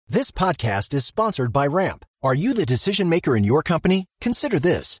This podcast is sponsored by Ramp. Are you the decision maker in your company? Consider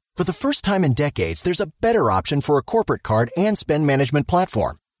this. For the first time in decades, there's a better option for a corporate card and spend management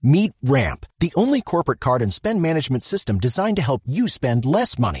platform. Meet Ramp, the only corporate card and spend management system designed to help you spend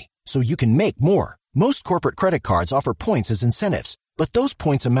less money so you can make more. Most corporate credit cards offer points as incentives, but those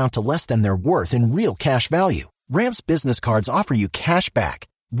points amount to less than their worth in real cash value. Ramp's business cards offer you cash back,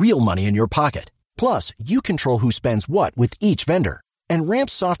 real money in your pocket. Plus, you control who spends what with each vendor. And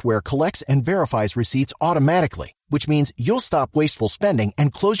Ramp's software collects and verifies receipts automatically, which means you'll stop wasteful spending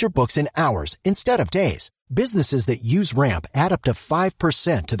and close your books in hours instead of days. Businesses that use Ramp add up to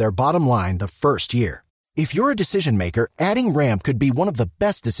 5% to their bottom line the first year. If you're a decision maker, adding Ramp could be one of the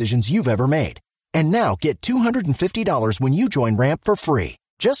best decisions you've ever made. And now get $250 when you join Ramp for free.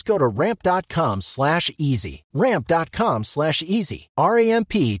 Just go to ramp.com/easy. Ramp.com/easy.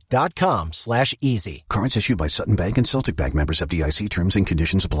 RAMP.com/easy. Cards issued by Sutton Bank and Celtic Bank, members FDIC. Terms and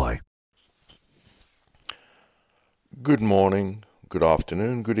conditions apply. Good morning, good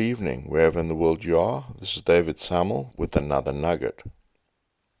afternoon, good evening, wherever in the world you are. This is David Samuel with another nugget.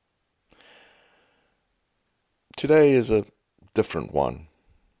 Today is a different one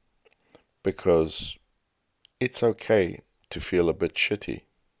because it's okay to feel a bit shitty.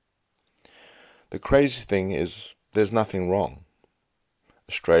 The crazy thing is there's nothing wrong.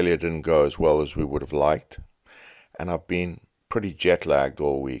 Australia didn't go as well as we would have liked, and I've been pretty jet-lagged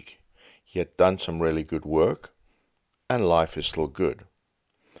all week, yet done some really good work, and life is still good.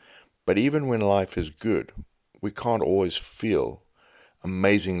 But even when life is good, we can't always feel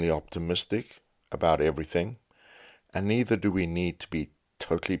amazingly optimistic about everything, and neither do we need to be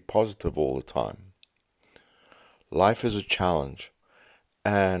totally positive all the time. Life is a challenge,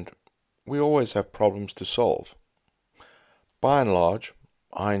 and we always have problems to solve. By and large,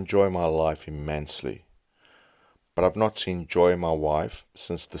 I enjoy my life immensely, but I've not seen Joy, my wife,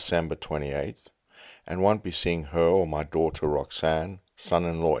 since December 28th, and won't be seeing her or my daughter Roxanne,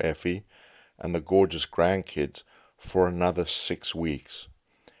 son-in-law Effie, and the gorgeous grandkids for another 6 weeks,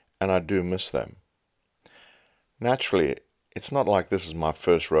 and I do miss them. Naturally, it's not like this is my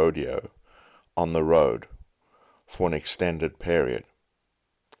first rodeo on the road for an extended period.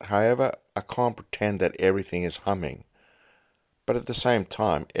 However, I can't pretend that everything is humming, but at the same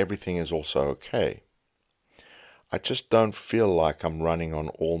time, everything is also okay. I just don't feel like I'm running on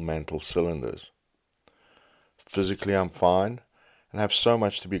all mental cylinders. Physically, I'm fine and have so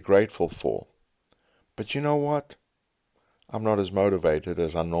much to be grateful for. But you know what? I'm not as motivated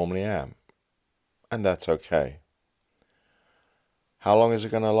as I normally am, and that's okay. How long is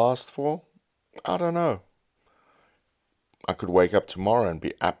it going to last for? I don't know. I could wake up tomorrow and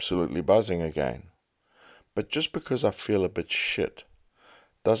be absolutely buzzing again. But just because I feel a bit shit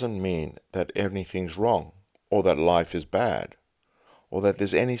doesn't mean that anything's wrong, or that life is bad, or that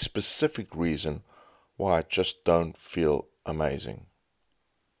there's any specific reason why I just don't feel amazing.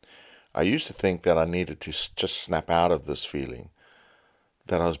 I used to think that I needed to just snap out of this feeling,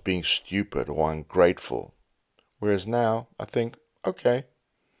 that I was being stupid or ungrateful, whereas now I think, okay,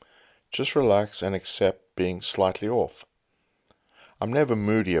 just relax and accept being slightly off. I'm never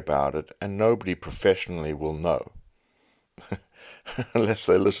moody about it, and nobody professionally will know, unless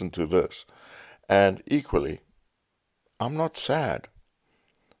they listen to this. And equally, I'm not sad.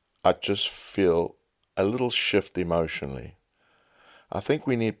 I just feel a little shift emotionally. I think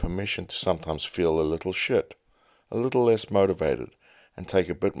we need permission to sometimes feel a little shit, a little less motivated, and take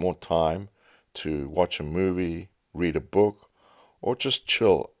a bit more time to watch a movie, read a book, or just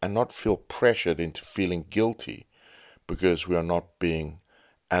chill and not feel pressured into feeling guilty because we are not being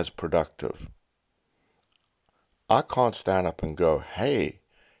as productive. I can't stand up and go, hey,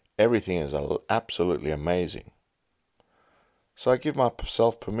 everything is absolutely amazing. So I give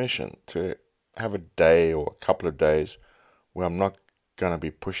myself permission to have a day or a couple of days where I'm not going to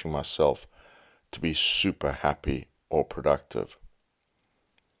be pushing myself to be super happy or productive.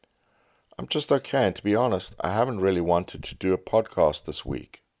 I'm just okay, and to be honest, I haven't really wanted to do a podcast this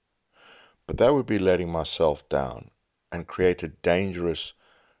week, but that would be letting myself down and create a dangerous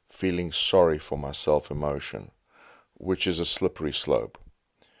feeling sorry for myself emotion, which is a slippery slope.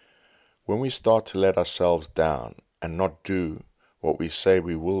 When we start to let ourselves down and not do what we say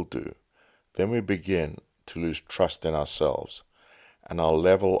we will do, then we begin to lose trust in ourselves, and our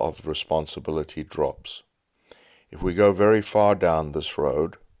level of responsibility drops. If we go very far down this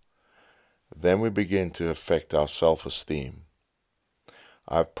road, then we begin to affect our self-esteem.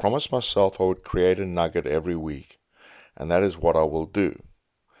 I've promised myself I would create a nugget every week, and that is what I will do,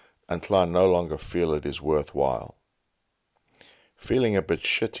 until I no longer feel it is worthwhile. Feeling a bit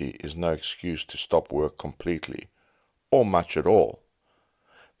shitty is no excuse to stop work completely, or much at all.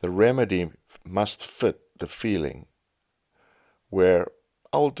 The remedy must fit the feeling, where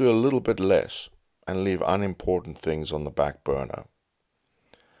I will do a little bit less and leave unimportant things on the back burner.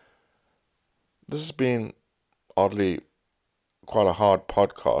 This has been oddly quite a hard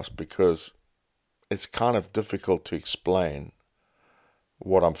podcast because it's kind of difficult to explain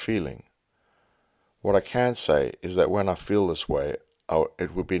what I'm feeling. What I can say is that when I feel this way,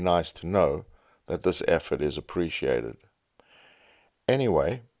 it would be nice to know that this effort is appreciated.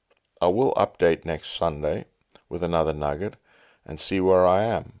 Anyway, I will update next Sunday with another nugget and see where I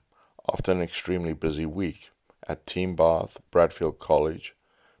am after an extremely busy week at Team Bath, Bradfield College,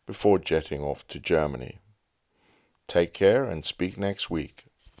 before jetting off to Germany. Take care and speak next week.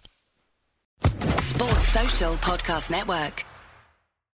 Sports Social Podcast Network.